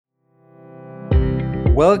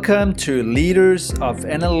Welcome to Leaders of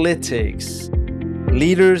Analytics.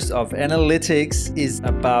 Leaders of Analytics is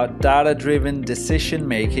about data-driven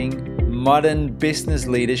decision-making, modern business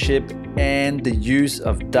leadership, and the use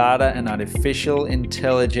of data and artificial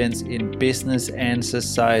intelligence in business and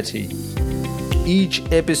society. Each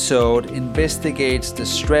episode investigates the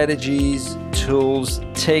strategies, tools,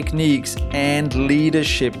 techniques, and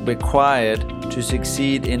leadership required to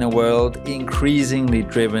succeed in a world increasingly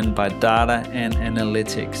driven by data and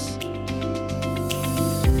analytics.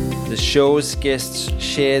 The show's guests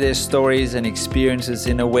share their stories and experiences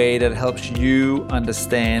in a way that helps you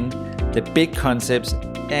understand the big concepts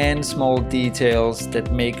and small details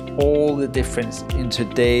that make all the difference in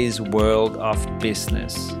today's world of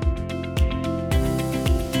business.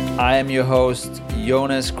 I am your host,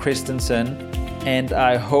 Jonas Christensen, and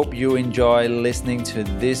I hope you enjoy listening to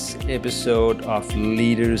this episode of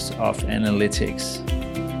Leaders of Analytics.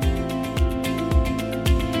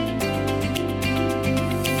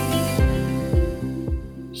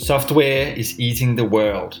 Software is eating the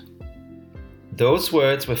world. Those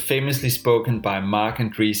words were famously spoken by Marc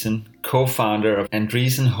Andreessen, co-founder of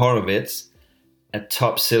Andreessen Horowitz, a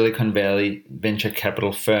top Silicon Valley venture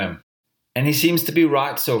capital firm. And he seems to be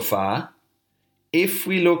right so far. If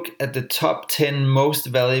we look at the top 10 most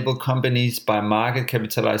valuable companies by market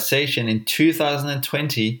capitalization in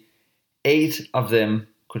 2020, 8 of them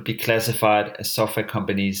could be classified as software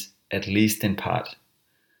companies, at least in part.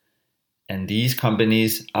 And these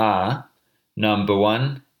companies are number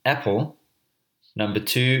 1, Apple, number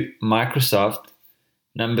 2, Microsoft,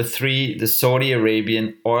 number 3, the Saudi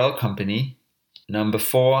Arabian oil company, number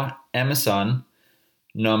 4, Amazon,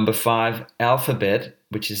 number 5, Alphabet,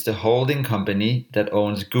 which is the holding company that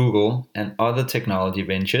owns Google and other technology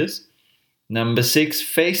ventures. Number 6,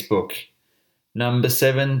 Facebook. Number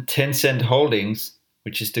 7, Tencent Holdings,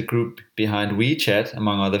 which is the group behind WeChat,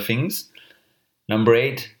 among other things. Number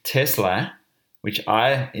 8, Tesla, which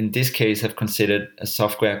I, in this case, have considered a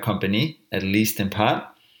software company, at least in part.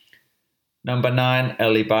 Number 9,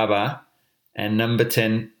 Alibaba. And number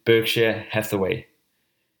 10, Berkshire Hathaway.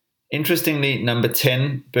 Interestingly, number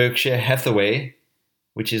 10, Berkshire Hathaway,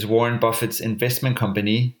 which is Warren Buffett's investment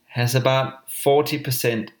company, has about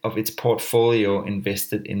 40% of its portfolio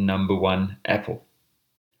invested in number 1, Apple.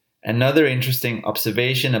 Another interesting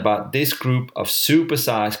observation about this group of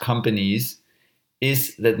supersized companies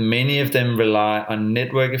is that many of them rely on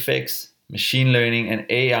network effects, machine learning, and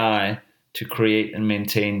AI to create and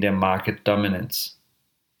maintain their market dominance.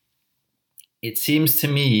 It seems to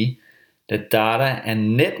me that data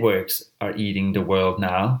and networks are eating the world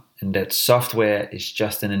now, and that software is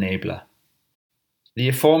just an enabler. The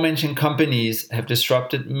aforementioned companies have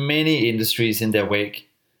disrupted many industries in their wake,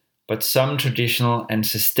 but some traditional and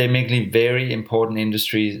systemically very important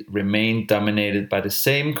industries remain dominated by the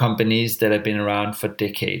same companies that have been around for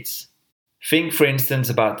decades. Think, for instance,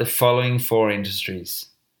 about the following 4 industries: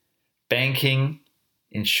 banking,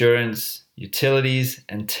 insurance, utilities,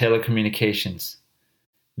 and telecommunications.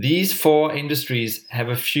 These 4 industries have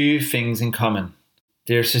a few things in common.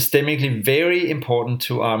 They're systemically very important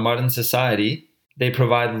to our modern society. They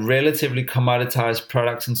provide relatively commoditized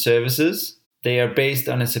products and services. They are based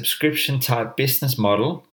on a subscription-type business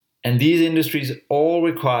model. And these industries all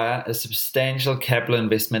require a substantial capital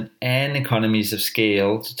investment and economies of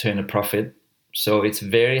scale to turn a profit. So it's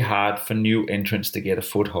very hard for new entrants to get a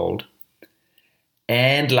foothold.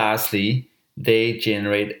 And lastly, they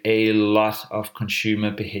generate a lot of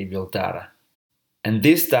consumer behavioral data. And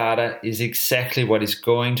this data is exactly what is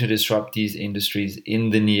going to disrupt these industries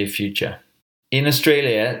in the near future. In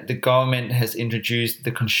Australia, the government has introduced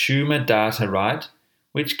the Consumer Data Right,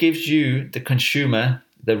 which gives you, the consumer,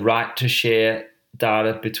 the right to share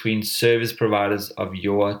data between service providers of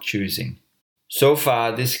your choosing. So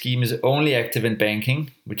far, this scheme is only active in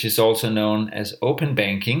banking, which is also known as open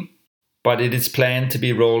banking, but it is planned to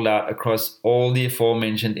be rolled out across all the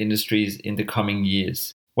aforementioned industries in the coming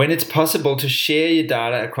years. When it's possible to share your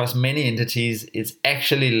data across many entities, it's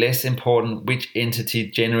actually less important which entity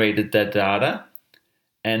generated that data,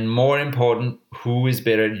 and more important, who is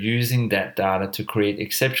better at using that data to create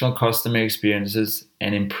exceptional customer experiences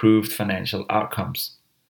and improved financial outcomes.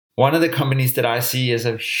 One of the companies that I see as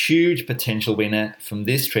a huge potential winner from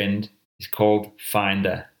this trend is called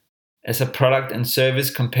Finder. As a product and service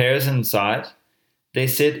comparison site, they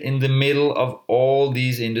sit in the middle of all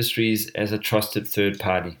these industries as a trusted third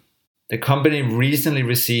party. The company recently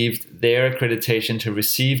received their accreditation to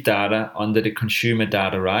receive data under the Consumer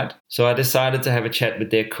Data Right, so I decided to have a chat with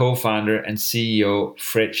their co-founder and CEO,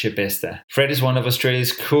 Fred Schebesta. Fred is one of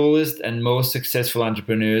Australia's coolest and most successful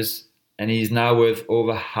entrepreneurs, and he's now worth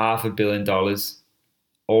over $500 million.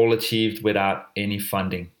 all achieved without any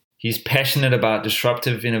funding. He's passionate about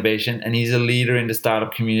disruptive innovation, and he's a leader in the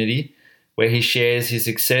startup community where he shares his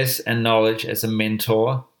success and knowledge as a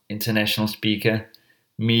mentor, international speaker,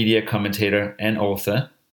 media commentator, and author.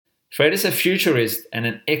 Fred is a futurist and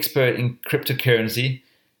an expert in cryptocurrency,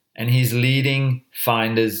 and he's leading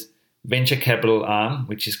Finder's venture capital arm,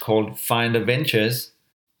 which is called Finder Ventures,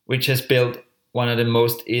 which has built one of the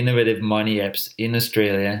most innovative money apps in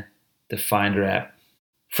Australia, the Finder app.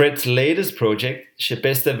 Fred's latest project,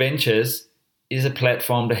 Shebesta Ventures, is a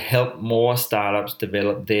platform to help more startups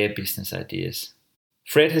develop their business ideas.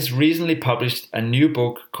 Fred has recently published a new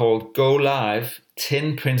book called Go Live,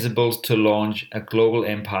 10 Principles to Launch a Global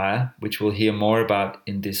Empire, which we'll hear more about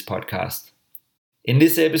in this podcast. In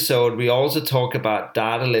this episode, we also talk about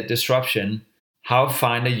data-led disruption, how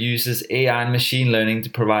Finder uses AI and machine learning to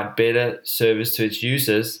provide better service to its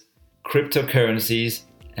users, cryptocurrencies,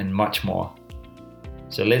 and much more.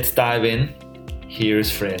 So let's dive in. Here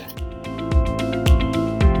is Fred.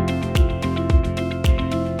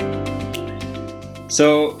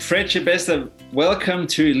 So, Fred Shebesta, welcome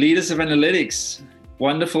to Leaders of Analytics.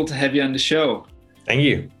 Wonderful to have you on the show. Thank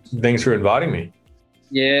you. Thanks for inviting me.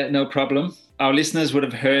 Yeah, no problem. Our listeners would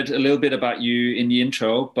have heard a little bit about you in the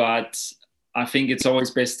intro, but I think it's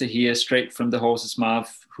always best to hear straight from the horse's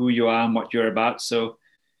mouth who you are and what you're about. So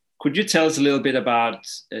could you tell us a little bit about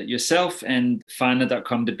yourself and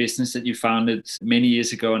Finder.com, the business that you founded many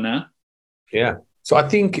years ago now? Yeah. So I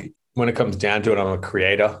think when it comes down to it, I'm a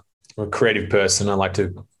creator. I'm a creative person. I like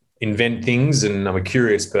to invent things, and I'm a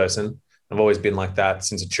curious person. I've always been like that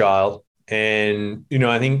since a child. And,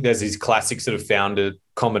 I think there's these classic sort of founder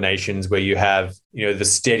combinations where you have, the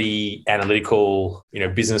steady analytical,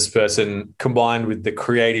 business person combined with the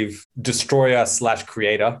creative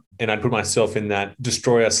destroyer/creator. And I'd put myself in that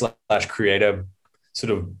destroyer/creator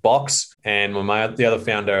sort of box. And the other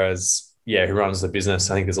founder is, who runs the business.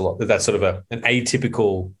 I think there's a lot, that's sort of an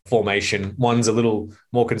atypical formation. One's a little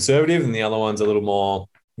more conservative and the other one's a little more,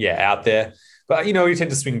 out there. But, you tend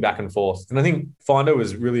to swing back and forth. And I think Finder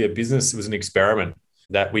was really a business. It was an experiment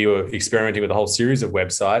that we were experimenting with a whole series of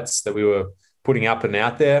websites that we were putting up and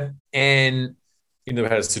out there. And, we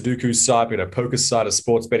had a Sudoku site, we had a poker site, a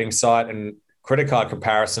sports betting site, and credit card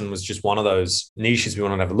comparison was just one of those niches we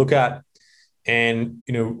wanted to have a look at. And,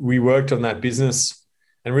 we worked on that business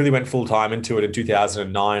and really went full time into it in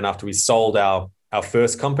 2009 after we sold our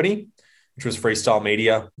first company, which was Freestyle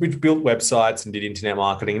Media, which built websites and did internet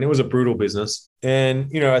marketing. And it was a brutal business.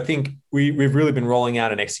 And, I think we've really been rolling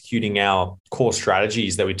out and executing our core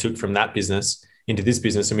strategies that we took from that business into this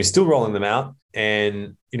business, and we're still rolling them out.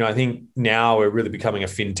 And, I think now we're really becoming a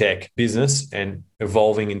fintech business and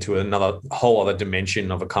evolving into another whole other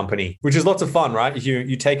dimension of a company, which is lots of fun, right?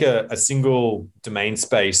 You take a single domain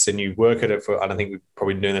space and you work at it for, I don't think we've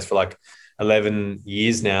probably been doing this for like 11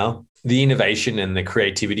 years now. The innovation and the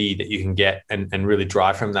creativity that you can get and really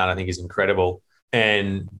drive from that, I think, is incredible.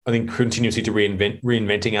 And I think continuously to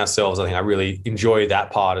reinventing ourselves, I think I really enjoy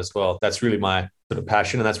that part as well. That's really my sort of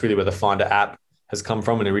passion. And that's really where the Finder app has come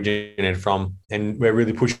from and originated from. And we're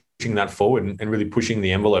really pushing that forward and really pushing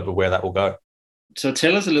the envelope of where that will go. So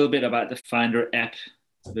tell us a little bit about the Finder app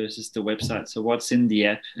versus the website. So what's in the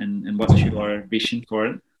app and what's your vision for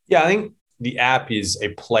it? Yeah, I think the app is a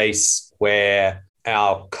place where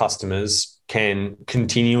our customers can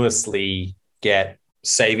continuously get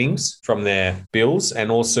savings from their bills,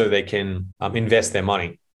 and also they can invest their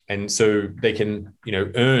money. And so they can,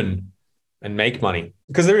 earn and make money,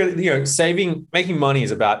 because they're really, making money is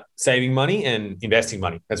about saving money and investing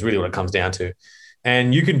money. That's really what it comes down to.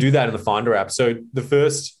 And you can do that in the Finder app. So the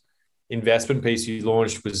first investment piece you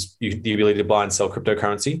launched was the ability to buy and sell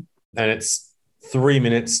cryptocurrency. And it's 3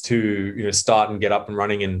 minutes to, start and get up and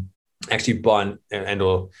running and actually buy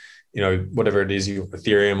or whatever it is,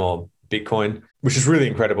 Ethereum or Bitcoin, which is really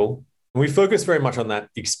incredible. And we focus very much on that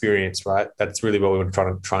experience, right? That's really what we were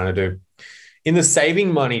trying to do. In the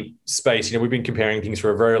saving money space, we've been comparing things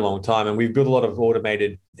for a very long time, and we've built a lot of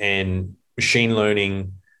automated and machine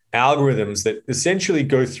learning algorithms that essentially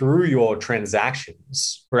go through your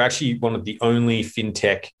transactions. We're actually one of the only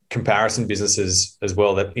fintech comparison businesses as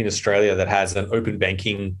well that in Australia that has an open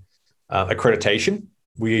banking accreditation.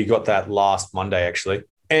 We got that last Monday, actually.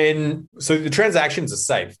 And so the transactions are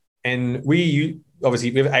safe. And we have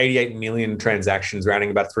 88 million transactions,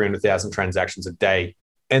 rounding about 300,000 transactions a day.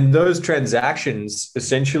 And those transactions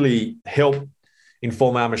essentially help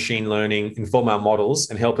inform our machine learning, inform our models,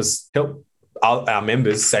 and help our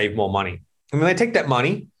members save more money. And then they take that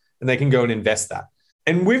money and they can go and invest that.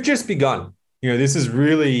 And we've just begun. This is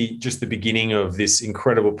really just the beginning of this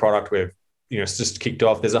incredible product we've, it's just kicked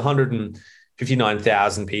off. There's 150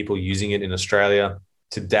 59,000 people using it in Australia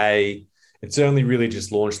today. It's only really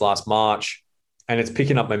just launched last March, and it's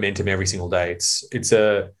picking up momentum every single day. It's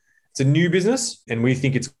a new business, and we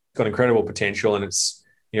think it's got incredible potential. And it's,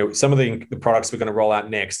 some of the products we're going to roll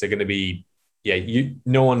out next are going to be,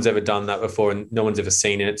 no one's ever done that before, and no one's ever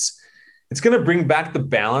seen it. It's going to bring back the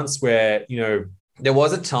balance where, there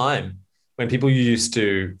was a time when people used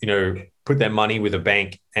to, put their money with a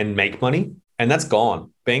bank and make money, and that's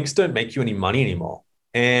gone. Banks don't make you any money anymore.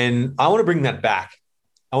 And I want to bring that back.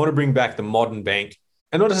 I want to bring back the modern bank,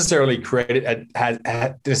 and not necessarily create it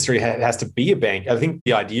has to be a bank. I think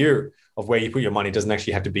the idea of where you put your money doesn't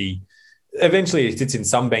actually have to be, eventually it sits in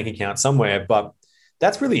some bank account somewhere, but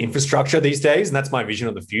that's really infrastructure these days. And that's my vision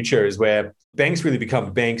of the future, is where banks really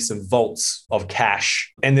become banks and vaults of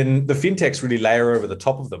cash. And then the fintechs really layer over the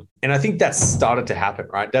top of them. And I think that's started to happen,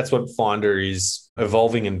 right? That's what Finder is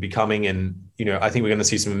evolving and becoming. And, I think we're going to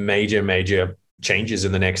see some major changes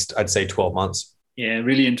in the next, I'd say, 12 months. Yeah,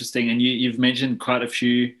 really interesting. And you've mentioned quite a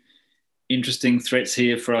few interesting threads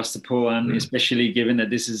here for us to pull on, especially given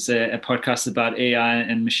that this is a podcast about AI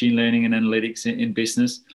and machine learning and analytics in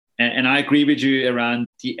business. And I agree with you around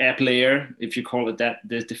the app layer, if you call it that,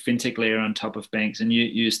 the fintech layer on top of banks. And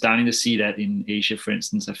you're starting to see that in Asia, for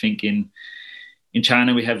instance. I think in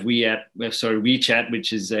China, we have WeChat,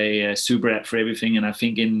 which is a super app for everything. And I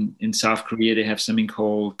think in South Korea, they have something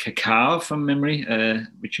called Kakao from memory,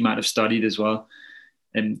 which you might have studied as well.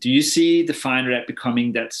 And do you see the Finder app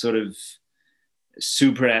becoming that sort of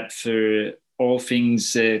super app for all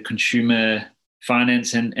things consumer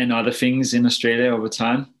finance and other things in Australia over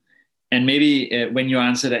time? And maybe when you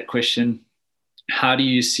answer that question, how do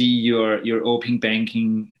you see your open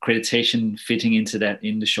banking accreditation fitting into that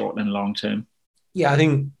in the short and long term? Yeah, I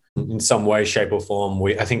think in some way, shape or form,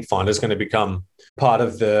 I think Finder is going to become part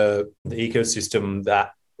of the ecosystem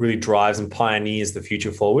that really drives and pioneers the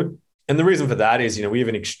future forward. And the reason for that is, we have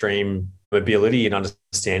an extreme ability and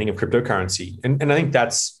understanding of cryptocurrency. And I think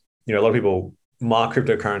that's, a lot of people mark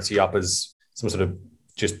cryptocurrency up as some sort of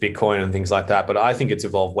just Bitcoin and things like that. But I think it's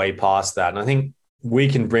evolved way past that. And I think we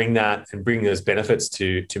can bring that and bring those benefits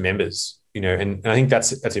to members, and I think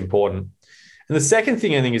that's important. And the second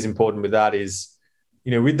thing I think is important with that is,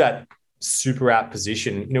 with that super app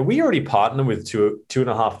position, we already partner with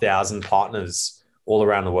 2,500 partners all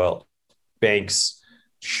around the world, banks,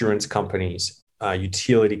 insurance companies,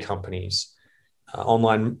 utility companies,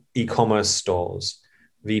 online e-commerce stores,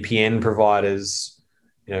 VPN providers,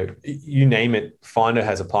 you name it, Finder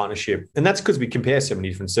has a partnership. And that's because we compare so many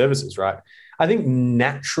different services, right? I think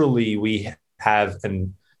naturally we have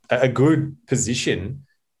a good position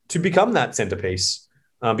to become that centerpiece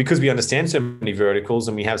because we understand so many verticals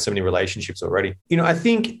and we have so many relationships already. I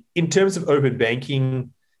think in terms of open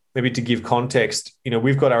banking, maybe to give context,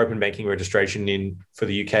 we've got our open banking registration in for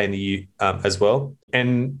the UK and the EU as well.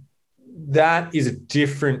 And that is a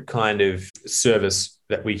different kind of service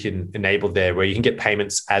that we can enable there, where you can get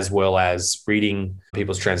payments as well as reading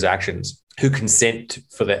people's transactions who consent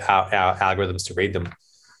for our algorithms to read them.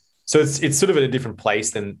 So it's sort of at a different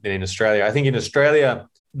place than in Australia. I think in Australia,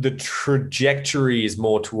 the trajectory is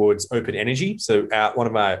more towards open energy. So one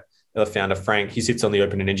of my other founder, Frank, he sits on the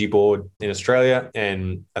Open Energy Board in Australia,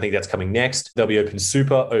 and I think that's coming next. There'll be Open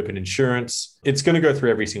Super, Open Insurance. It's going to go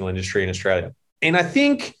through every single industry in Australia. And I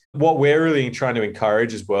think what we're really trying to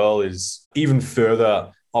encourage as well is even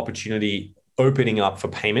further opportunity opening up for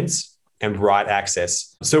payments and write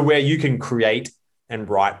access. So where you can create and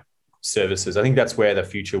write services, I think that's where the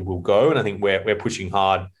future will go. And I think we're pushing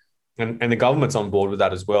hard, and the government's on board with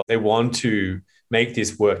that as well. They want to make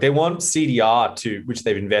this work. They want CDR which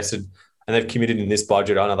they've invested and they've committed in this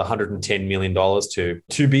budget another $110 million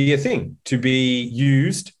to be a thing, to be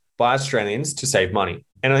used by Australians to save money.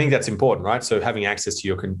 And I think that's important, right? So having access to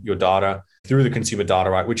your data through the consumer data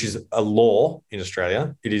right, which is a law in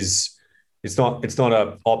Australia. It's not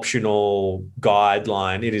an optional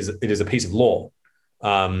guideline. It is a piece of law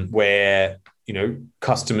where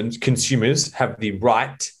consumers have the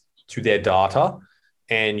right to their data,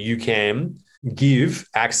 and you can give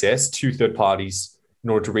access to third parties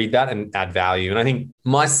in order to read that and add value. And I think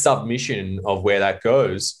my submission of where that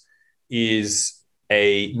goes is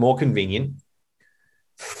a more convenient,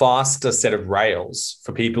 faster set of rails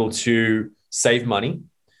for people to save money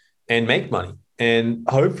and make money. And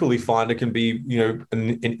hopefully Finder can be,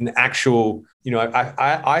 an actual,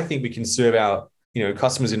 I think we can serve our,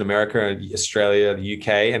 customers in America, Australia, the UK,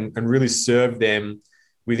 and really serve them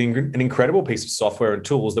with an incredible piece of software and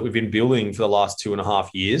tools that we've been building for the last 2.5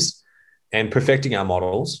 years and perfecting our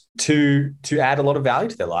models to add a lot of value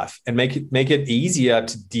to their life and make it easier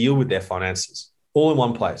to deal with their finances all in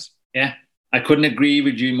one place. Yeah. I couldn't agree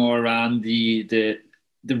with you more around the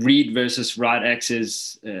read versus write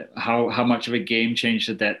axis, how much of a game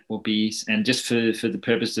changer that will be. And just for the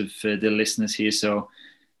purpose of the listeners here, so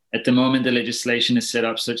at the moment the legislation is set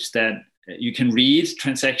up such that you can read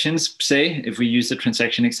transactions, say if we use the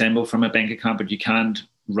transaction example from a bank account, but you can't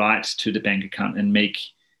write to the bank account and make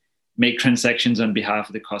transactions on behalf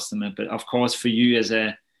of the customer. But of course, for you as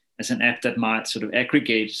an app that might sort of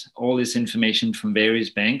aggregate all this information from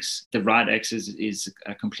various banks, the write axis is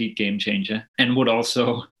a complete game changer and would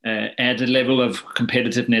also add a level of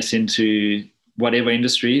competitiveness into whatever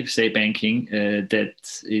industry, say banking, that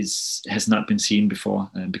has not been seen before,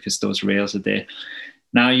 because those rails are there.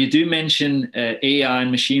 Now, you do mention AI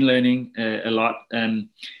and machine learning a lot.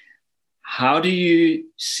 How do you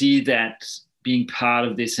see that being part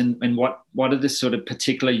of this, and what are the sort of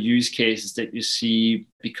particular use cases that you see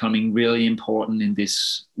becoming really important in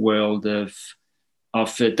this world of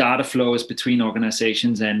data flows between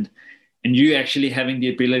organizations, and you actually having the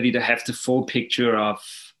ability to have the full picture of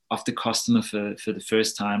the customer for the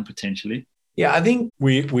first time potentially? Yeah, I think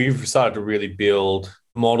we've started to really build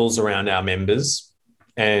models around our members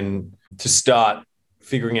and to start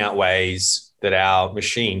figuring out ways that our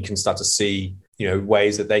machine can start to see,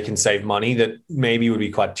 ways that they can save money that maybe would be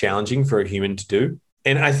quite challenging for a human to do.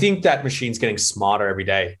 And I think that machine's getting smarter every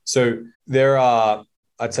day. So there are,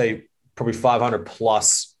 I'd say, probably 500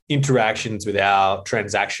 plus interactions with our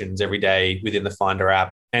transactions every day within the Finder app.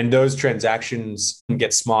 And those transactions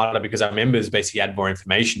get smarter because our members basically add more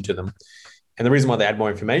information to them. And the reason why they add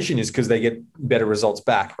more information is because they get better results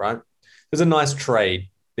back, right? There's a nice trade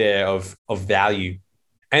there of value.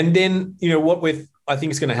 And then, what I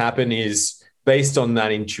think is going to happen is, based on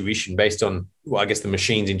that intuition, based on, I guess, the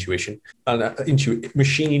machine's intuition,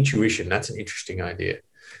 machine intuition, that's an interesting idea.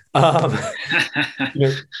 What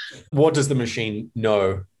does the machine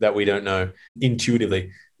know that we don't know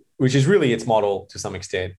intuitively, which is really its model to some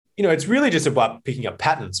extent. It's really just about picking up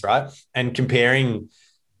patterns, right? And comparing,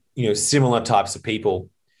 similar types of people.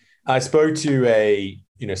 I spoke to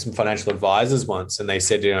some financial advisors once, and they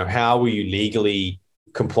said, how will you legally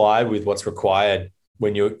comply with what's required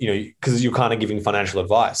when because you're kind of giving financial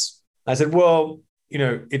advice. I said, well,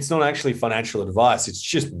 it's not actually financial advice. It's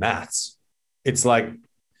just maths. It's like,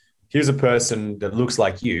 here's a person that looks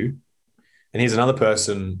like you, and here's another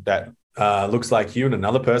person that looks like you, and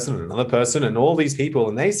another person, and all these people,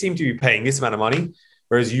 and they seem to be paying this amount of money,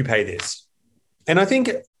 whereas you pay this. And I think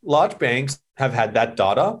large banks have had that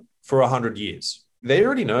data for 100 years. They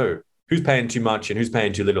already know who's paying too much and who's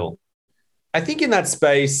paying too little. I think in that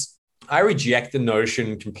space, I reject the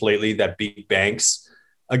notion completely that big banks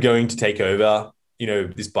are going to take over,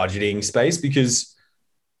 this budgeting space, because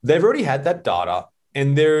they've already had that data,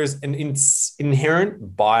 and there's an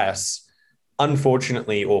inherent bias,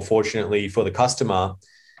 unfortunately or fortunately for the customer,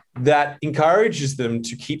 that encourages them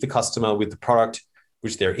to keep the customer with the product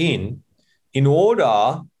which they're in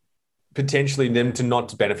order potentially them to not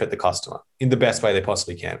to benefit the customer in the best way they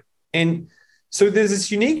possibly can. And so there's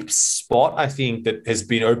this unique spot, I think, that has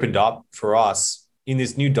been opened up for us in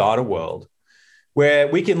this new data world, where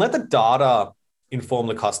we can let the data inform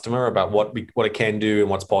the customer about what it can do and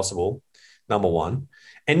what's possible, number one.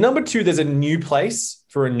 And number two, there's a new place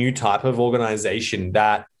for a new type of organization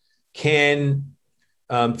that can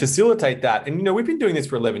facilitate that. And, we've been doing this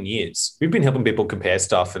for 11 years. We've been helping people compare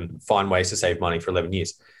stuff and find ways to save money for 11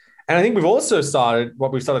 years. And I think we've started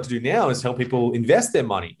to do now is help people invest their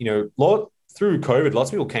money. Through COVID, lots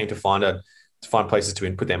of people came to find places to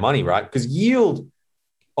input their money, right? Because yield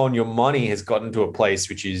on your money has gotten to a place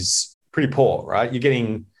which is pretty poor, right? If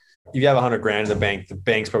you have 100 grand in the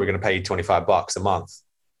bank's probably going to pay you $25 a month.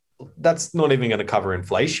 That's not even going to cover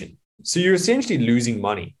inflation. So you're essentially losing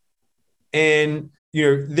money. And,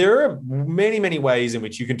 there are many, many ways in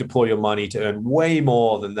which you can deploy your money to earn way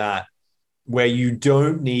more than that, where you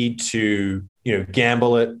don't need to,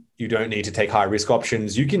 gamble it. You don't need to take high risk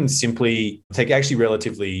options. You can simply take actually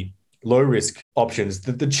relatively low risk options.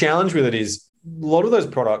 The challenge with it is a lot of those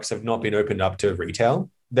products have not been opened up to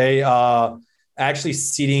retail. They are actually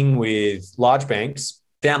sitting with large banks,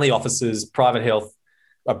 family offices, private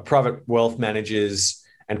wealth managers,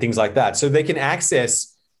 and things like that. So they can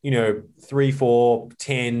access, 3, 4,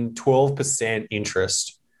 10, 12%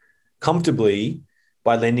 interest comfortably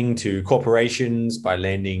by lending to corporations, by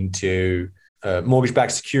lending to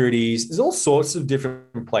mortgage-backed securities. There's all sorts of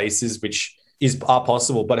different places which are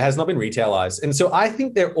possible, but it has not been retailized. And so I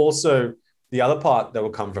think they're also, the other part that will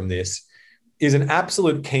come from this is an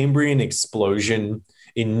absolute Cambrian explosion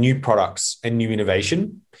in new products and new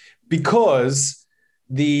innovation, because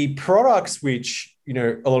the products which,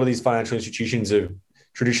 a lot of these financial institutions have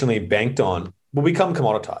traditionally banked on will become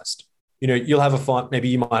commoditized. You'll have maybe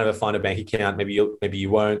you might have find a bank account, maybe you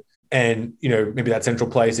won't. And, maybe that central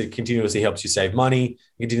place, it continuously helps you save money,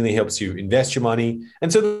 continually helps you invest your money.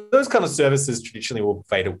 And so those kind of services traditionally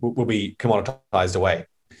will be commoditized away.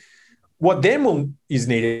 What then is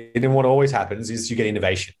needed, and what always happens, is you get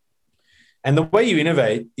innovation. And the way you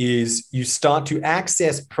innovate is you start to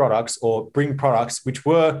access products or bring products which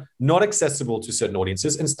were not accessible to certain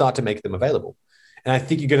audiences and start to make them available. And I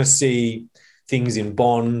think you're going to see things in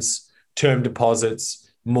bonds, term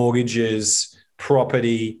deposits, mortgages,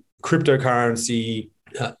 property, cryptocurrency,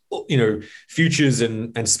 futures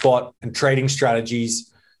and spot and trading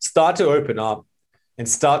strategies start to open up and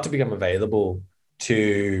start to become available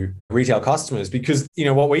to retail customers. Because,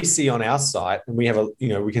 what we see on our site, and we have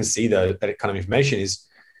we can see that kind of information is,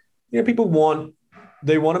 people want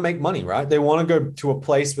to make money, right? They want to go to a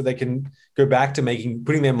place where they can go back to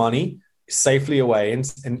putting their money safely away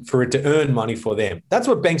and for it to earn money for them. That's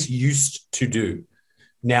what banks used to do.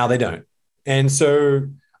 Now they don't. And so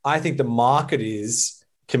I think the market is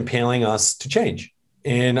compelling us to change.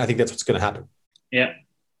 And I think that's what's going to happen. Yeah,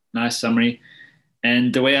 nice summary.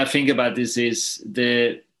 And the way I think about this is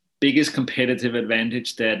the biggest competitive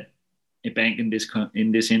advantage that a bank in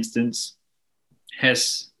this instance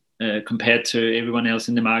has compared to everyone else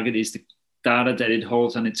in the market is the data that it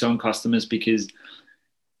holds on its own customers, because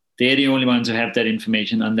they're the only ones who have that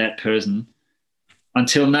information on that person.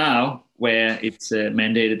 Until now, where it's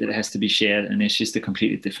mandated that it has to be shared, and it's just a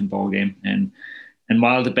completely different ballgame. And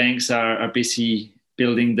while the banks are busy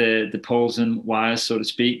building the poles and wires, so to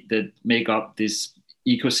speak, that make up this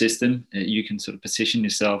ecosystem, you can sort of position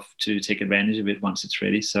yourself to take advantage of it once it's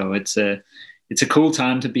ready. So it's a cool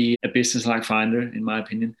time to be a business like Finder, in my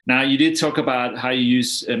opinion. Now, you did talk about how you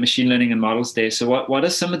use machine learning and models there. So what are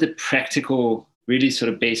some of the practical, really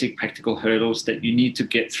sort of basic practical hurdles that you need to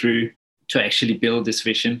get through to actually build this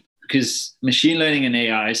vision? Because machine learning and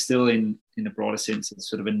AI is still in a broader sense, it's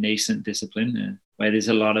sort of a nascent discipline where there's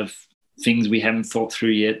a lot of things we haven't thought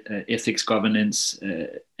through yet, ethics, governance,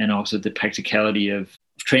 and also the practicality of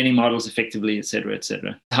training models effectively, et cetera, et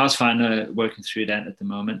cetera. How's Finder working through that at the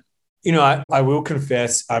moment? I will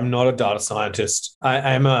confess, I'm not a data scientist. I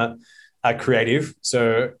am a creative.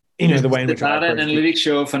 So, the way in which data and analytics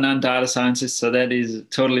show for non-data scientists, so that is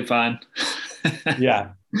totally fine.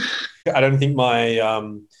 Yeah. I don't think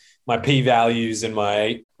my p-values and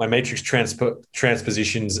my matrix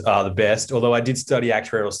transpositions are the best, although I did study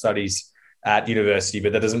actuarial studies at university,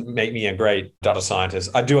 but that doesn't make me a great data scientist.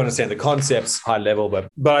 I do understand the concepts high level,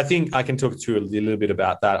 but I think I can talk to you a little bit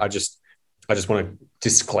about that. I just want to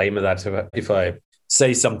disclaimer that if I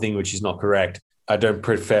say something which is not correct, I don't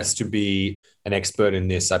profess to be an expert in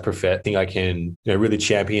this. I think I can really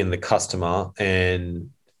champion the customer and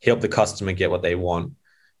help the customer get what they want.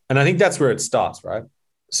 And I think that's where it starts, right?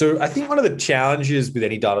 So I think one of the challenges with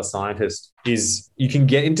any data scientist is you can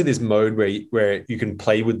get into this mode where you can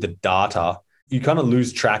play with the data. You kind of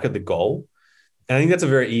lose track of the goal. And I think that's a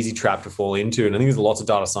very easy trap to fall into. And I think there's lots of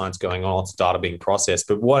data science going on, lots of data being processed.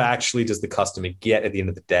 But what actually does the customer get at the end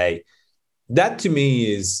of the day? That to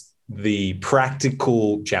me is the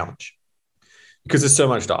practical challenge, because there's so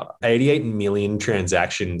much data. 88 million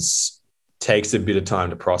transactions takes a bit of time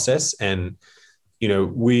to process. And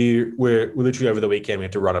we're literally over the weekend, we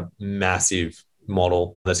had to run a massive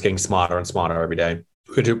model that's getting smarter and smarter every day.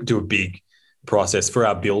 We had to do a big process for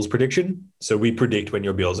our bills prediction. So we predict when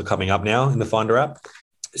your bills are coming up now in the Finder app.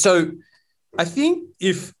 So I think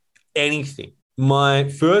if anything, my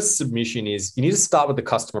first submission is you need to start with the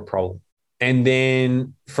customer problem. And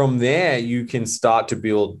then from there, you can start to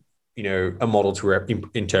build, a model to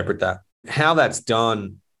interpret that. How that's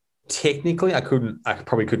done, technically, I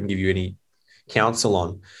probably couldn't give you any counsel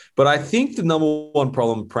on. But I think the number one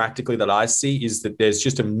problem practically that I see is that there's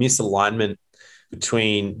just a misalignment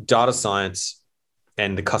between data science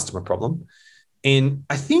and the customer problem. And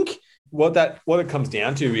I think what it comes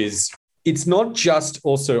down to is it's not just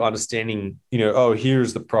also understanding,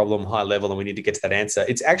 here's the problem high level and we need to get to that answer.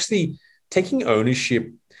 It's actually taking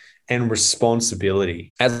ownership and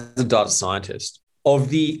responsibility as a data scientist of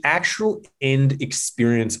the actual end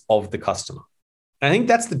experience of the customer. And I think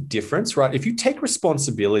that's the difference, right? If you take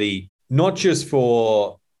responsibility, not just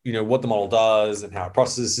for, what the model does and how it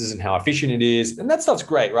processes and how efficient it is, and that stuff's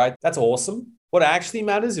great, right? That's awesome. What actually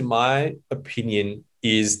matters, in my opinion,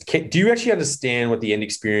 is do you actually understand what the end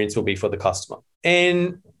experience will be for the customer?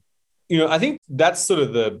 And, I think that's sort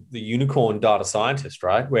of the unicorn data scientist,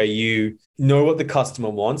 right? Where you know what the customer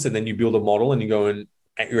wants and then you build a model and you go and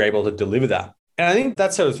you're able to deliver that. And I think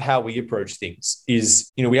that's sort of how we approach things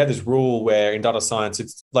is, we have this rule where in data science,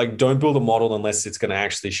 it's like, don't build a model unless it's going to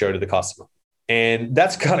actually show to the customer. And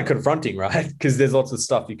that's kind of confronting, right? Because there's lots of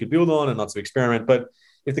stuff you could build on and lots of experiment. But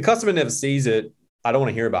if the customer never sees it, I don't want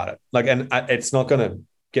to hear about it. It's not going to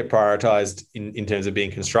get prioritized in terms of being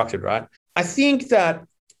constructed, right? I think that,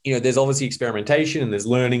 there's obviously experimentation and there's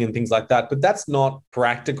learning and things like that, but that's not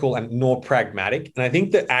practical and nor pragmatic. And I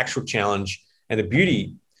think the actual challenge and the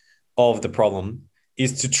beauty of the problem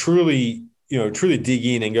is to truly dig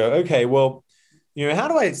in and go, okay, well, how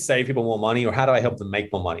do I save people more money, or how do I help them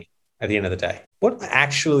make more money at the end of the day? What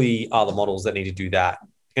actually are the models that need to do that?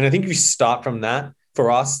 And I think if you start from that, for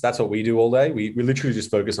us, that's what we do all day. We literally just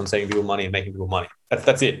focus on saving people money and making people money.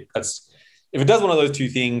 That's it. If it does one of those two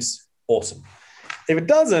things, awesome. If it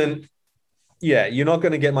doesn't, you're not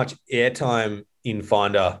going to get much airtime in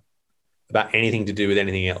Finder about anything to do with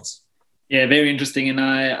anything else. Yeah, very interesting. And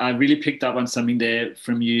I really picked up on something there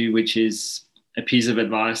from you, which is a piece of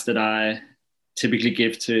advice that I typically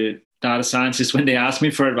give to data scientists when they ask me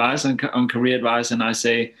for advice on career advice. And I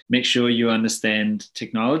say, make sure you understand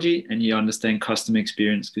technology and you understand customer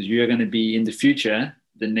experience, because you're going to be in the future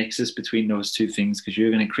the nexus between those two things, because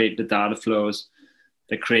you're going to create the data flows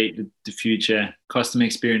that create the future customer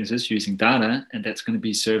experiences using data, and that's going to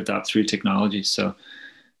be served up through technology. So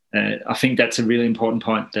I think that's a really important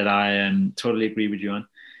point that I totally agree with you on.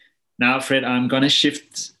 Now, Fred, I'm going to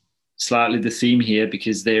shift slightly the theme here,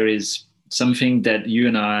 because there is something that you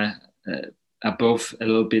and I are both a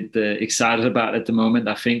little bit excited about at the moment,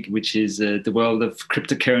 I think, which is the world of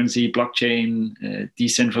cryptocurrency, blockchain,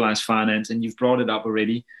 decentralized finance. And you've brought it up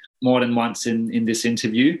already more than once in this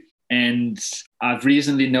interview. And I've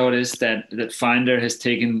recently noticed that Finder has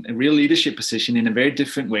taken a real leadership position in a very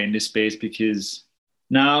different way in this space, because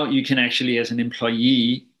now you can actually, as an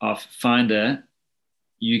employee of Finder,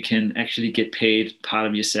 you can actually get paid part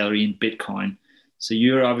of your salary in Bitcoin. So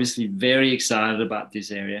you're obviously very excited about this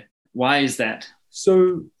area. Why is that?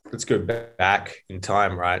 So let's go back in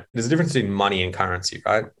time, right? There's a difference between money and currency,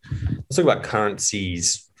 right? Let's talk about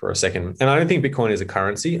currencies for a second. And I don't think Bitcoin is a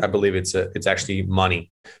currency. I believe it's actually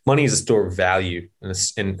money. Money is a store of value.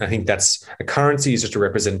 And I think that's a currency is just a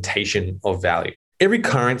representation of value. Every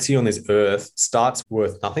currency on this earth starts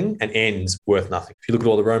worth nothing and ends worth nothing. If you look at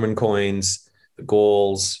all the Roman coins, the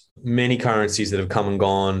Gauls, many currencies that have come and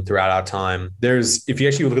gone throughout our time. If you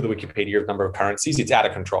actually look at the Wikipedia of number of currencies, it's out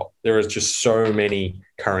of control. There is just so many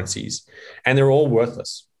currencies, and they're all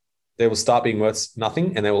worthless. They will start being worth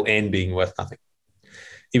nothing and they will end being worth nothing.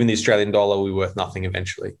 Even the Australian dollar will be worth nothing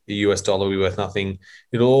eventually. The US dollar will be worth nothing.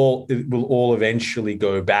 It will all eventually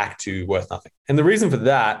go back to worth nothing. And the reason for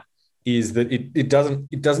that is that it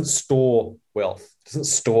doesn't store wealth, it doesn't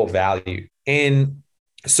store value. And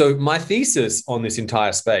so my thesis on this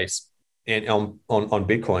entire space and on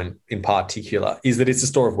Bitcoin in particular is that it's a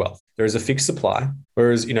store of wealth. There is a fixed supply,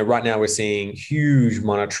 whereas right now we're seeing huge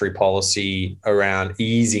monetary policy around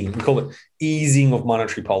easing. We call it easing of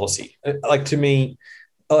monetary policy. To me,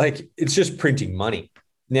 it's just printing money.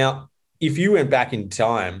 Now, if you went back in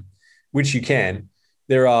time, which you can,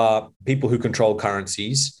 there are people who control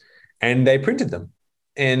currencies and they printed them.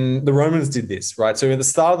 And the Romans did this, right? So at the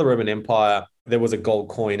start of the Roman Empire, there was a gold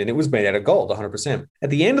coin and it was made out of gold, 100%. At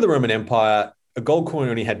the end of the Roman Empire, a gold coin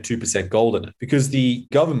only had 2% gold in it because the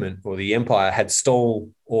government or the empire had stole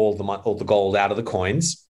all the gold out of the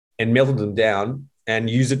coins and melted them down and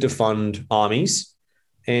used it to fund armies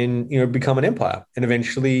and become an empire. And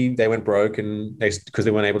eventually they went broke because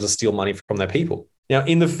they weren't able to steal money from their people. Now,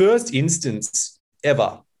 in the first instance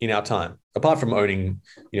ever in our time, apart from owning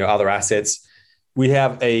other assets, we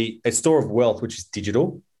have a store of wealth which is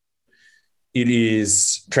digital. It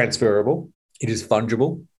is transferable. It is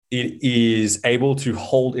fungible. It is able to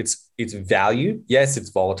hold its value. Yes, it's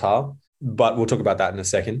volatile, but we'll talk about that in a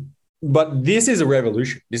second. But this is a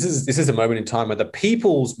revolution. This is a moment in time where the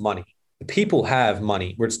people have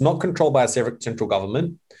money, where it's not controlled by a central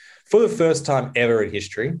government for the first time ever in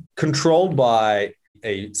history, controlled by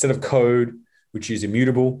a set of code which is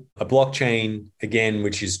immutable, a blockchain, again,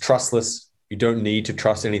 which is trustless. You don't need to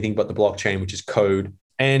trust anything but the blockchain, which is code,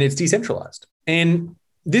 and it's decentralized. And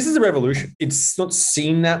this is a revolution. It's not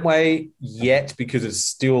seen that way yet because it's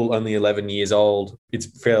still only 11 years old. It's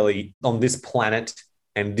fairly on this planet.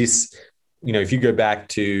 And this, if you go back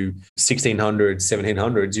to 1600s,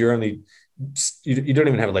 1700s, you don't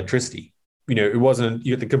even have electricity. It wasn't,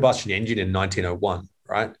 you got the combustion engine in 1901,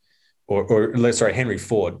 right? Henry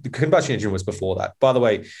Ford. The combustion engine was before that. By the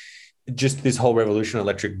way, just this whole revolution of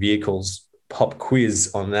electric vehicles, pop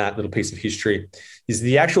quiz on that little piece of history, is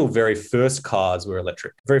the actual very first cars were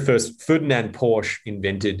electric. Very first, Ferdinand Porsche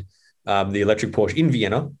invented the electric Porsche in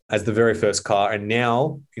Vienna as the very first car. And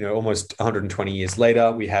now, almost 120 years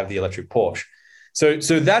later, we have the electric Porsche.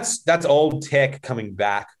 So that's old tech coming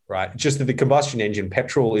back, right? Just that the combustion engine,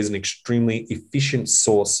 petrol, is an extremely efficient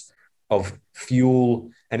source of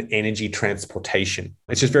fuel and energy transportation.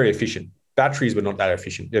 It's just very efficient. Batteries were not that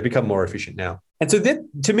efficient. They've become more efficient now. And so that,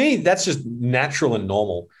 to me, that's just natural and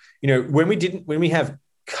normal. When we have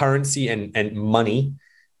currency and money,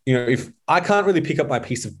 if I can't really pick up my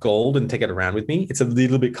piece of gold and take it around with me, it's a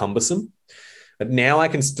little bit cumbersome. But now I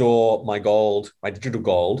can store my gold, my digital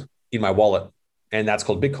gold, in my wallet, and that's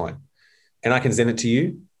called Bitcoin. And I can send it to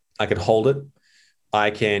you. I can hold it.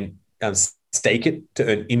 I can stake it to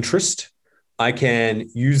earn interest. I can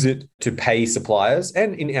use it to pay suppliers.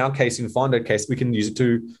 And in our case, in Finder case, we can use it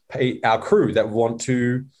to pay our crew that want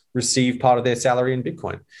to receive part of their salary in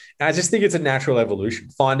Bitcoin. And I just think it's a natural evolution.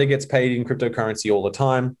 Finder gets paid in cryptocurrency all the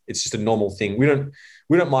time. It's just a normal thing. We don't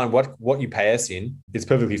mind what you pay us in. It's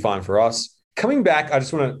perfectly fine for us. Coming back, I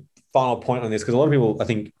just want a final point on this, because a lot of people, I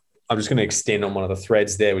think I'm just going to extend on one of the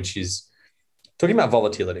threads there, which is talking about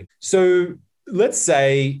volatility. So let's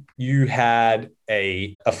say you had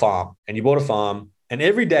a farm and you bought a farm, and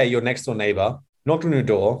every day your next door neighbor knocked on your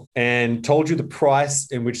door and told you the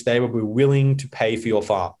price in which they would be willing to pay for your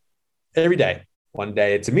farm. Every day. One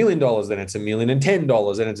day it's $1 million, then it's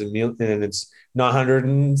 $1,010,000, then it's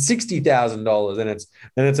 $960,000, then it's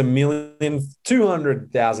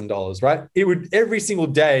 $1,200,000, right? It would, every single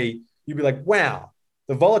day you'd be like, wow,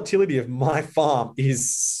 the volatility of my farm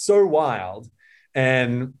is so wild,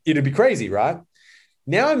 and it'd be crazy, right?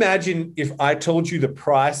 Now imagine if I told you the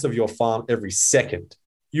price of your farm every second.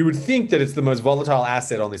 You would think that it's the most volatile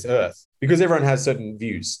asset on this earth because everyone has certain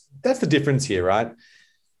views. That's the difference here, right?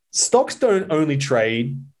 Stocks don't only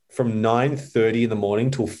trade from 9:30 in the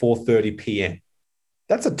morning till 4:30 p.m.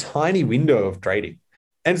 That's a tiny window of trading.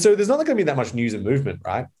 And so there's not going to be that much news and movement,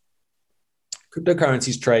 right?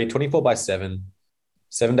 Cryptocurrencies trade 24/7,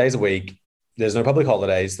 7 days a week. There's no public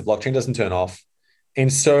holidays. The blockchain doesn't turn off.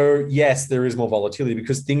 And so, yes, there is more volatility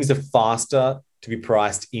because things are faster to be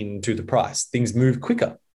priced into the price. Things move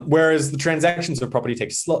quicker. Whereas the transactions of property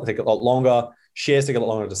take a lot longer, shares take a lot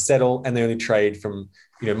longer to settle, and they only trade from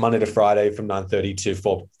Monday to Friday from 9:30 to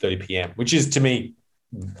 4:30 p.m., which is, to me,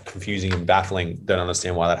 confusing and baffling. Don't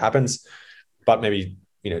understand why that happens, but maybe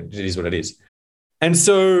it is what it is. And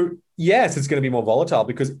so, yes, it's going to be more volatile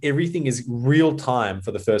because everything is real time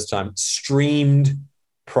for the first time, streamed,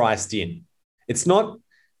 priced in. It's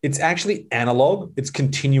actually analog. It's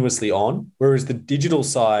continuously on. Whereas the digital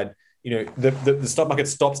side, the stock market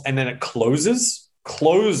stops and then it closes.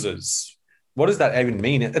 What does that even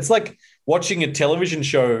mean? It's like watching a television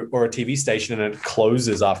show or a TV station and it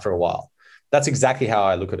closes after a while. That's exactly how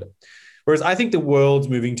I look at it. Whereas I think the world's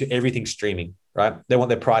moving to everything streaming, right? They want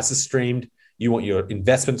their prices streamed. You want your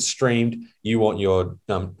investments streamed. You want your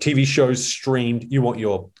TV shows streamed. You want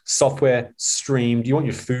your software streamed. You want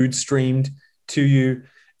your food streamed to you.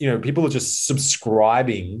 People are just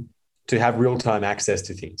subscribing to have real-time access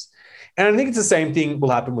to things. And I think it's the same thing will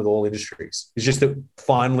happen with all industries. It's just that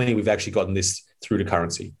finally we've actually gotten this through to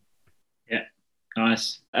currency. Yeah,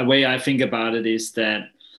 nice. A way I think about it is that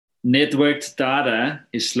networked data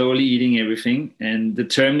is slowly eating everything. And the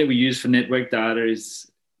term that we use for networked data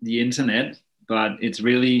is the internet, but it's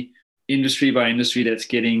really industry by industry that's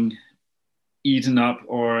getting eaten up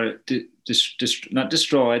or not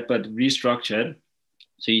destroyed, but restructured.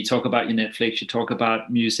 So you talk about your Netflix, you talk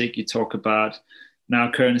about music, you talk about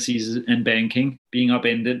now currencies and banking being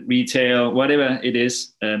upended, retail, whatever it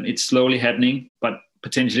is, it's slowly happening, but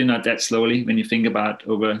potentially not that slowly when you think about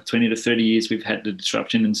over 20 to 30 years we've had the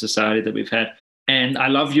disruption in society that we've had. And I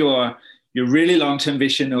love your really long-term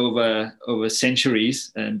vision over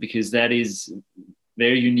centuries, because that is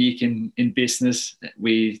very unique in business.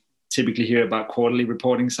 We typically hear about quarterly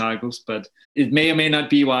reporting cycles, but it may or may not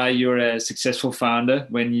be why you're a successful founder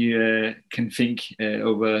when you can think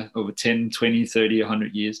over 10, 20, 30,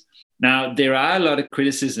 100 years. Now, there are a lot of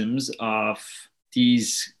criticisms of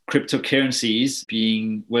these cryptocurrencies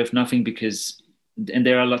being worth nothing because, and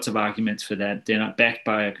there are lots of arguments for that, they're not backed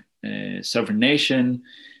by a sovereign nation,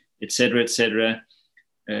 et cetera, et cetera.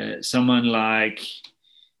 Someone like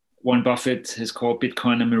Warren Buffett has called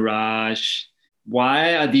Bitcoin a mirage.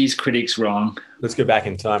 Why are these critics wrong? Let's go back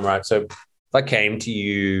in time, right? So if I came to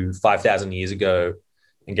you 5,000 years ago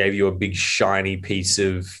and gave you a big shiny piece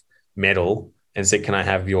of metal and said, can I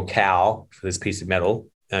have your cow for this piece of metal?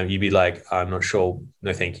 You'd be like, I'm not sure.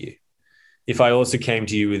 No, thank you. If I also came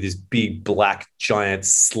to you with this big black giant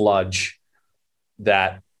sludge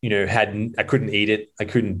that, I couldn't eat it. I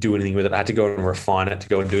couldn't do anything with it. I had to go and refine it to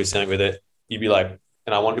go and do something with it. You'd be like,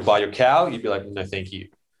 and I want to buy your cow, you'd be like, no, thank you.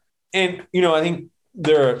 And, I think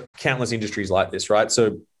there are countless industries like this, right?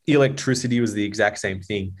 So electricity was the exact same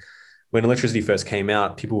thing. When electricity first came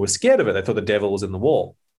out, people were scared of it. They thought the devil was in the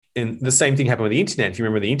wall. And the same thing happened with the internet. If you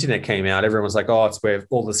remember, the internet came out, everyone was like, oh, it's where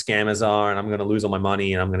all the scammers are, and I'm going to lose all my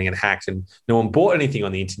money and I'm going to get hacked. And no one bought anything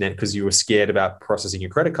on the internet because you were scared about processing your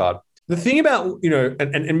credit card. The thing about,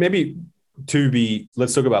 and maybe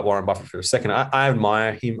let's talk about Warren Buffett for a second. I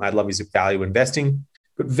admire him. I love his value investing.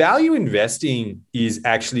 But value investing is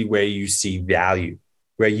actually where you see value,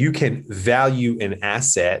 where you can value an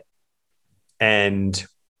asset and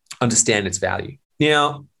understand its value.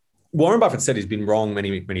 Now, Warren Buffett said he's been wrong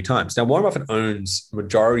many, many times. Now, Warren Buffett owns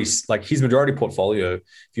his majority portfolio, if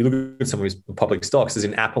you look at some of his public stocks, is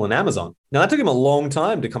in Apple and Amazon. Now, that took him a long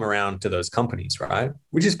time to come around to those companies, right?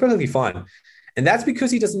 Which is perfectly fine. And that's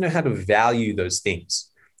because he doesn't know how to value those things.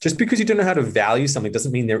 Just because you don't know how to value something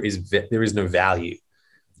doesn't mean there is no value.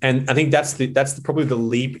 And I think that's probably the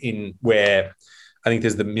leap in where I think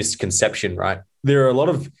there's the misconception, right? There are a lot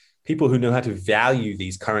of people who know how to value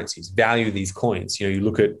these currencies, value these coins. You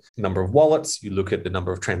look at the number of wallets, you look at the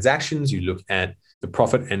number of transactions, you look at the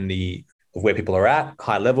profit and of where people are at,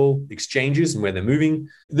 high level exchanges and where they're moving.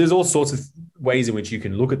 There's all sorts of ways in which you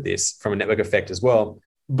can look at this from a network effect as well.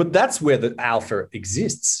 But that's where the alpha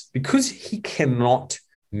exists, because he cannot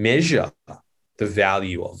measure the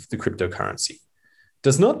value of the cryptocurrency.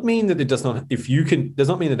 Does not mean that it does not, does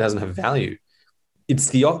not mean that it doesn't have value.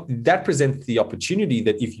 That presents the opportunity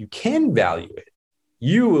that if you can value it,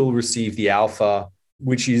 you will receive the alpha,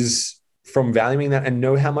 which is from valuing that and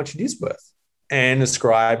know how much it is worth, and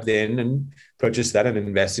ascribe then and purchase that and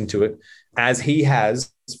invest into it, as he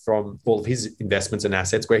has from all of his investments and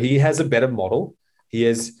assets, where he has a better model. He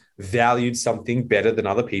has valued something better than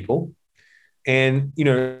other people. And,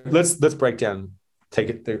 let's break down, take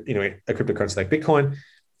it, a cryptocurrency like Bitcoin.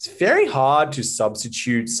 It's very hard to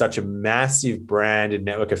substitute such a massive brand and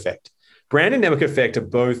network effect. Brand and network effect are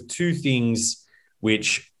both two things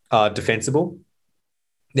which are defensible.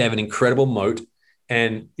 They have an incredible moat.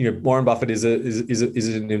 And, Warren Buffett is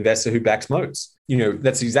an investor who backs moats.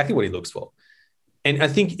 That's exactly what he looks for. And I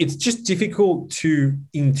think it's just difficult to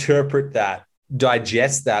interpret that,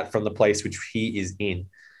 digest that from the place which he is in.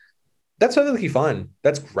 That's perfectly fine.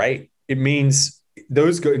 That's great. It means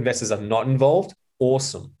those investors are not involved.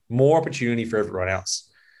 Awesome. More opportunity for everyone else.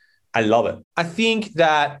 I love it. I think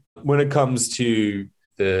that when it comes to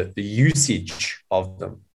the usage of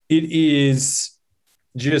them, it is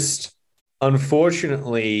just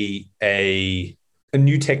unfortunately a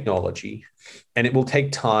new technology, and it will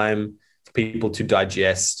take time for people to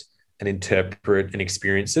digest and interpret and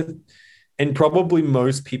experience it. And probably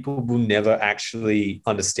most people will never actually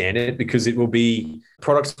understand it, because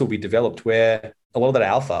products will be developed where a lot of that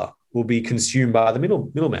alpha will be consumed by the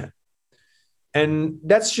middleman. And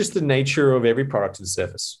that's just the nature of every product and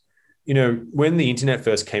service. When the internet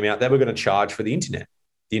first came out, they were going to charge for the internet.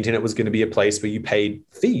 The internet was going to be a place where you paid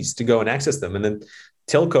fees to go and access them. And then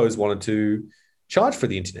telcos wanted to charge for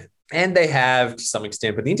the internet. And they have to some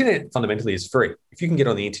extent, but the internet fundamentally is free. If you can get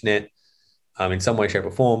on the internet in some way, shape,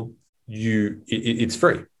 or form, it's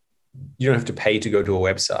free. You don't have to pay to go to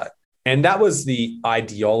a website. And that was the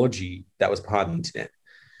ideology that was behind the internet.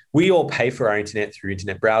 We all pay for our internet through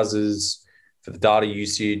internet browsers, for the data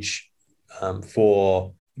usage,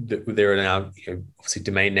 there are now obviously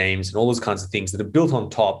domain names and all those kinds of things that are built on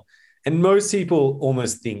top. And most people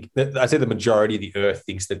almost think that, I say the majority of the earth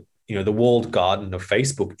thinks that, the walled garden of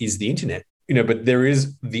Facebook is the internet. But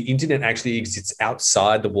the internet actually exists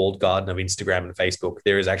outside the walled garden of Instagram and Facebook.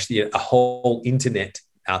 There is actually a whole internet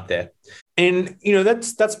out there. And,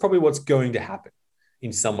 that's probably what's going to happen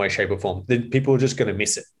in some way, shape, or form. The people are just going to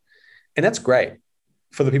miss it. And that's great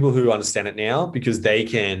for the people who understand it now, because they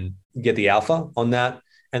can get the alpha on that.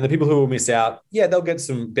 And the people who will miss out, they'll get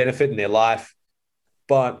some benefit in their life.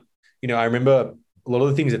 But, I remember a lot of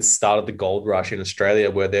the things that started the gold rush in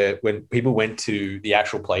Australia were when people went to the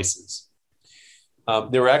actual places.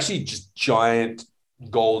 There were actually just giant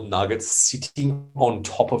gold nuggets sitting on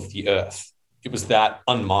top of the earth. It was that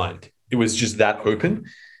unmined. It was just that open.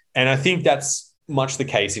 And I think that's much the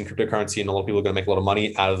case in cryptocurrency, and a lot of people are going to make a lot of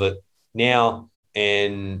money out of it now.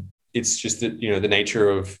 And it's just that, the nature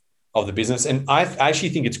of the business. And I actually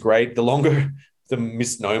think it's great. The longer the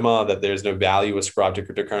misnomer that there's no value ascribed to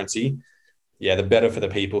cryptocurrency, the better for the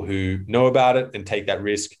people who know about it and take that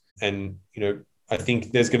risk. And, I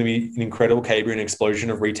think there's going to be an incredible Cambrian explosion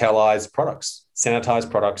of retailized products,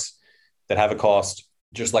 sanitized products that have a cost,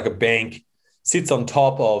 just like a bank sits on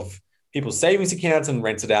top of people's savings accounts and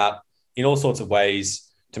rents it out in all sorts of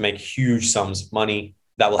ways to make huge sums of money.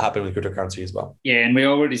 that will happen with cryptocurrency as well. Yeah, and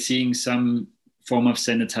we're already seeing some form of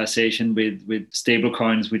sanitization with stable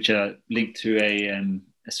coins, which are linked to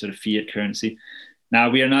a sort of fiat currency. Now,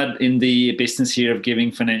 we are not in the business here of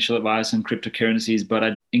giving financial advice on cryptocurrencies, but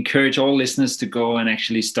I encourage all listeners to go and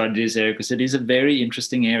actually study this area because it is a very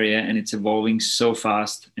interesting area and it's evolving so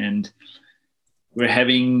fast. And we're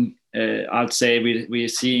having, I'd say we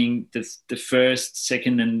are seeing the first,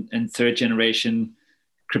 second, and third generation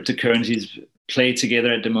cryptocurrencies play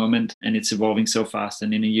together at the moment, and it's evolving so fast.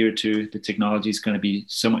 And in a year or two, the technology is going to be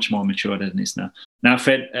so much more mature than it is now. Now,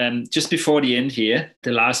 Fred, just before the end here,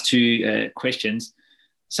 the last two questions.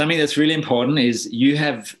 Something that's really important is you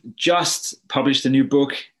have just published a new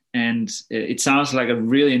book, and it sounds like a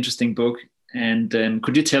really interesting book. And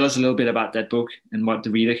could you tell us a little bit about that book and what the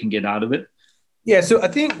reader can get out of it? Yeah, so I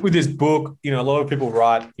think with this book, a lot of people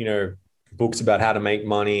write, books about how to make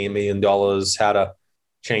money, $1 million, how to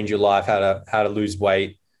change your life, how to lose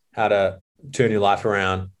weight, how to turn your life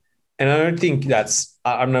around. And I don't think I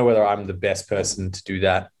don't know whether I'm the best person to do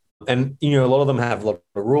that. And, a lot of them have a lot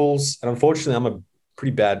of rules. And unfortunately, I'm a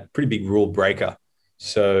pretty big rule breaker.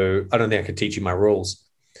 So I don't think I could teach you my rules.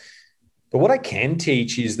 But what I can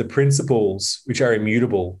teach is the principles which are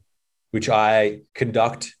immutable, which I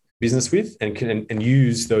conduct business with and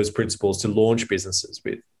use those principles to launch businesses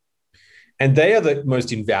with. And they are the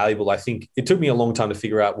most invaluable. I think it took me a long time to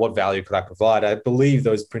figure out what value could I provide. I believe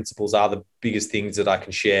those principles are the biggest things that I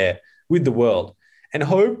can share with the world. And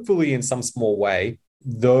hopefully in some small way,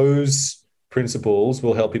 those principles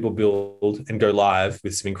will help people build and go live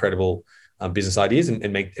with some incredible business ideas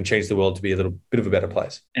and change the world to be a little bit of a better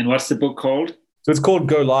place. And what's the book called? So it's called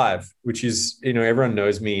Go Live, which is, everyone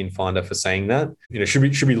knows me in Finder for saying that.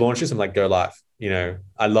 Should we launch this? I'm like, go live.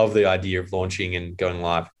 I love the idea of launching and going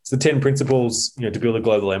live. It's the 10 principles, to build a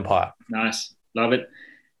global empire. Nice. Love it.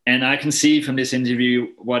 And I can see from this interview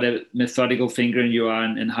what a methodical thinker you are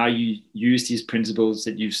and how you use these principles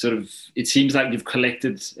that you've it seems like you've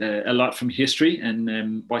collected a lot from history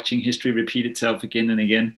and watching history repeat itself again and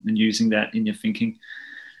again and using that in your thinking.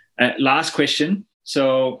 Last question.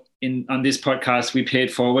 So on this podcast, we pay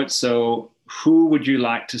it forward. So who would you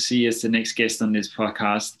like to see as the next guest on this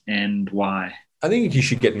podcast and why? I think you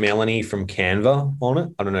should get Melanie from Canva on it.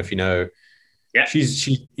 I don't know if you know. Yeah,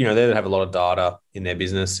 she they have a lot of data in their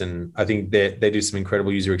business, and I think they do some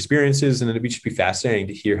incredible user experiences, and it'd just be fascinating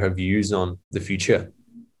to hear her views on the future.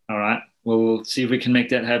 All right, well, we'll see if we can make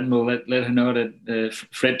that happen. We'll let her know that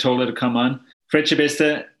Fred told her to come on. Fred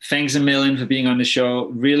Chebesta, thanks a million for being on the show.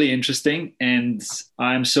 Really interesting, and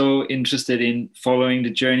I'm so interested in following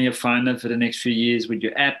the journey of Finder for the next few years with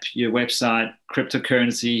your app, your website,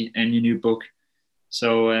 cryptocurrency, and your new book.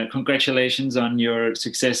 So congratulations on your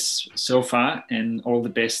success so far and all the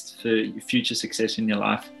best for your future success in your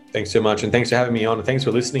life. Thanks so much. And thanks for having me on. And thanks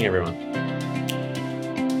for listening, everyone.